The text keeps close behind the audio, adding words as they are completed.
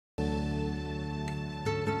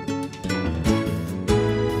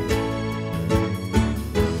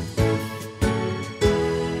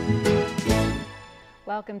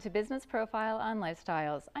Welcome to Business Profile on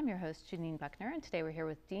Lifestyles. I'm your host, Janine Buckner, and today we're here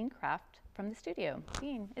with Dean Kraft from the studio.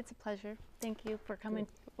 Dean, it's a pleasure. Thank you for coming.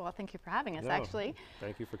 Well, thank you for having us, actually.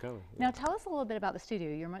 Thank you for coming. Now, tell us a little bit about the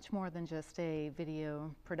studio. You're much more than just a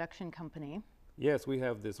video production company. Yes, we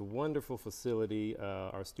have this wonderful facility,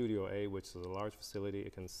 our Studio A, which is a large facility.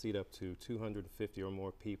 It can seat up to 250 or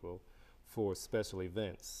more people for special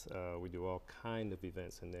events. We do all kinds of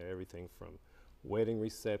events in there, everything from wedding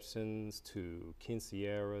receptions to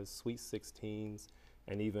quinceañeras, sweet 16s,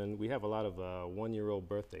 and even we have a lot of one-year-old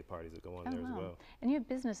birthday parties that go on there as well. And you have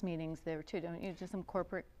business meetings there too, don't you? Just some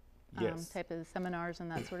corporate type of seminars and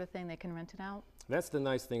that sort of thing. They can rent it out? That's the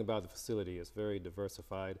nice thing about the facility. It's very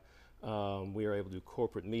diversified. We are able to do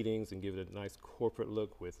corporate meetings and give it a nice corporate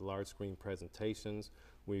look with large screen presentations.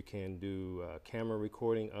 We can do camera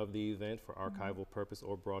recording of the event for archival purpose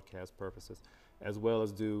or broadcast purposes, as well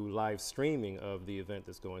as do live streaming of the event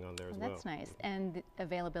that's going on there as well. That's nice. And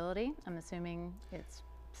availability, I'm assuming it's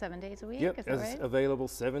 7 days a week, yep, is that right? Available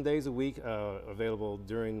 7 days a week, available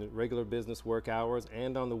during the regular business work hours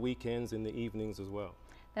and on the weekends in the evenings as well.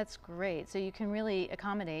 That's great. So you can really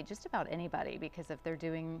accommodate just about anybody, because if they're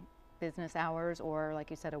doing business hours or, like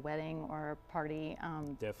you said, a wedding or a party,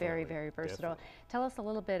 very, very versatile. Definitely. Tell us a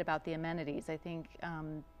little bit about the amenities. I think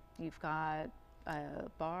you've got a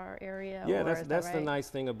bar area. Yeah, that's the nice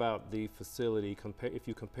thing about the facility. If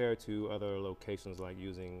you compare to other locations like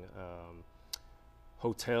using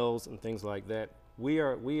hotels and things like that, we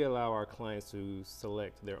allow our clients to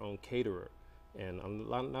select their own caterer, and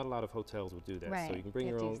not a lot of hotels would do that. Right. So you can bring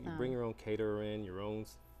your own caterer in, your own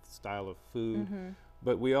style of food.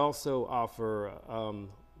 But we also offer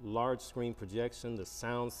large screen projection. The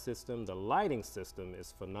sound system, the lighting system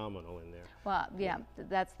is phenomenal in there. Well, yeah,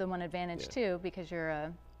 that's the one advantage too, because you're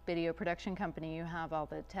a video production company. You have all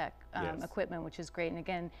the tech equipment, which is great. And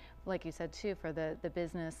again, like you said too, for the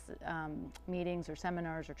business meetings or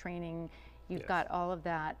seminars or training, you've got all of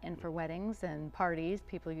that. And for weddings and parties,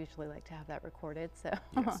 people usually like to have that recorded. So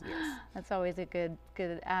that's always a good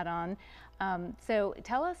add-on. So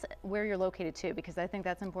tell us where you're located too, because I think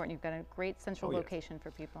that's important. You've got a great central location for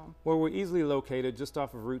people. Well, we're easily located just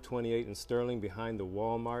off of Route 28 in Sterling, behind the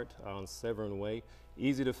Walmart on Severn Way.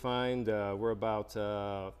 Easy to find. We're about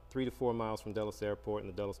 3 to 4 miles from Dulles Airport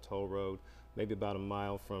and the Dulles Toll Road, maybe about a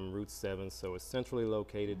mile from Route 7, so it's centrally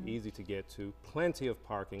located, easy to get to, plenty of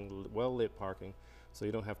parking, well-lit parking, so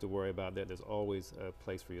you don't have to worry about that. There's always a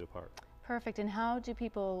place for you to park. Perfect. And how do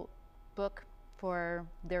people book for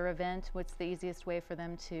their event? What's the easiest way for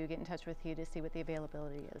them to get in touch with you to see what the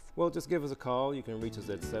availability is? Well, just give us a call. You can reach us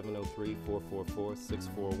at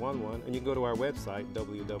 703-444-6411, and you can go to our website,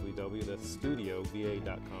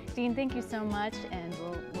 www.studiova.com. Dean, thank you so much, and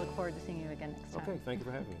we'll look forward to seeing you again next time. Okay, thank you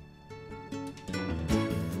for having me.